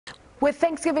With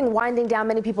Thanksgiving winding down,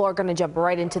 many people are going to jump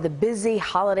right into the busy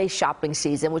holiday shopping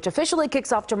season, which officially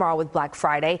kicks off tomorrow with Black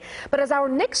Friday. But as our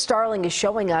Nick Starling is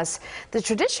showing us, the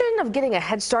tradition of getting a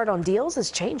head start on deals is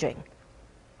changing.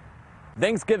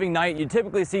 Thanksgiving night, you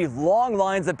typically see long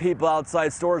lines of people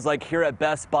outside stores like here at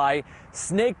Best Buy,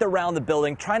 snaked around the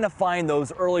building trying to find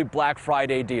those early Black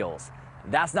Friday deals.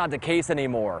 That's not the case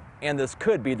anymore, and this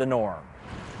could be the norm.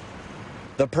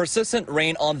 The persistent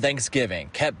rain on Thanksgiving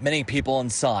kept many people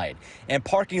inside, and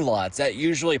parking lots at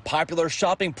usually popular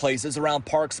shopping places around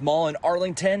Parks Mall in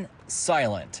Arlington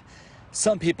silent.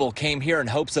 Some people came here in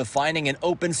hopes of finding an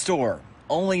open store,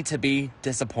 only to be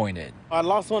disappointed. I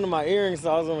lost one of my earrings,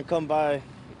 so I was going to come by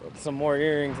some more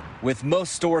earrings. With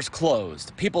most stores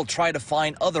closed, people try to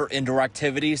find other indoor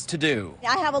activities to do.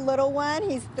 I have a little one,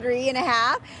 he's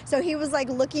 3.5, so he was like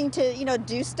looking to,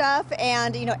 do stuff,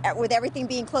 and, with everything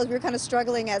being closed, we were kind of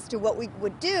struggling as to what we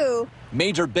would do.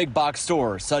 Major big box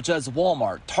stores such as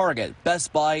Walmart, Target,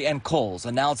 Best Buy, and Kohls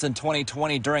announced in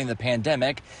 2020 during the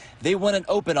pandemic they wouldn't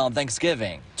open on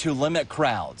Thanksgiving to limit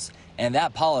crowds, and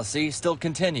that policy still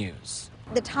continues.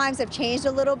 The times have changed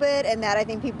a little bit, and that I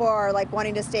think people are like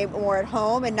wanting to stay more at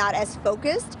home and not as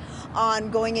focused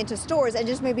on going into stores and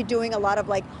just maybe doing a lot of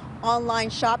like online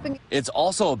shopping. It's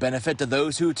also a benefit to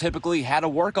those who typically had to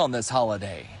work on this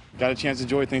holiday. Got a chance to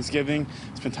enjoy Thanksgiving,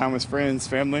 spend time with friends,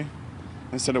 family.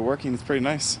 Instead of working, it's pretty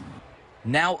nice.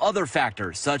 Now other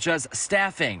factors such as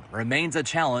staffing remains a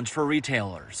challenge for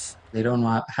retailers. They don't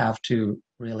have to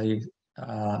really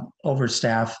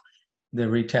overstaff the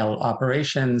retail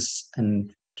operations,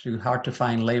 and too hard to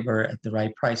find labor at the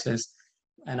right prices.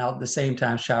 And at the same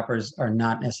time, shoppers are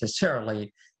not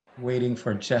necessarily waiting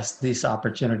for just this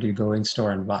opportunity to go in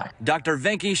store and buy. Dr.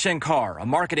 Venki Shankar, a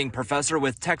marketing professor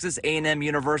with Texas A&M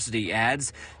University,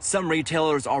 adds some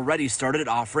retailers already started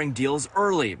offering deals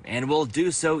early and will do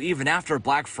so even after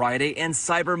Black Friday and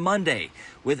Cyber Monday,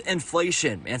 with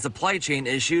inflation and supply chain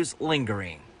issues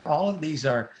lingering. All of these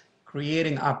are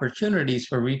creating opportunities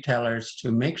for retailers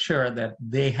to make sure that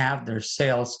they have their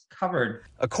sales covered.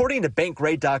 According to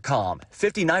Bankrate.com,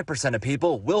 59% of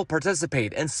people will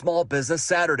participate in Small Business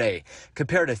Saturday,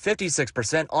 compared to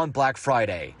 56% on Black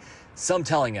Friday. Some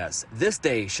telling us this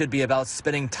day should be about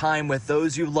spending time with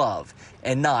those you love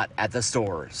and not at the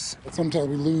stores. Sometimes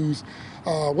we lose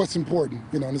what's important,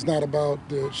 and it's not about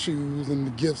the shoes and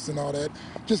the gifts and all that.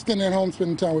 Just staying at home,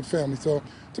 spending time with family. So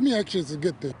to me, actually, it's a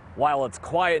good thing. While it's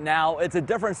quiet now, it's a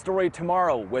different story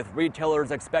tomorrow, with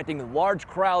retailers expecting large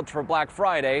crowds for Black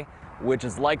Friday, which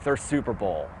is like their Super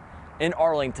Bowl. In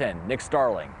Arlington, Nick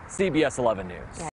Starling, CBS 11 News.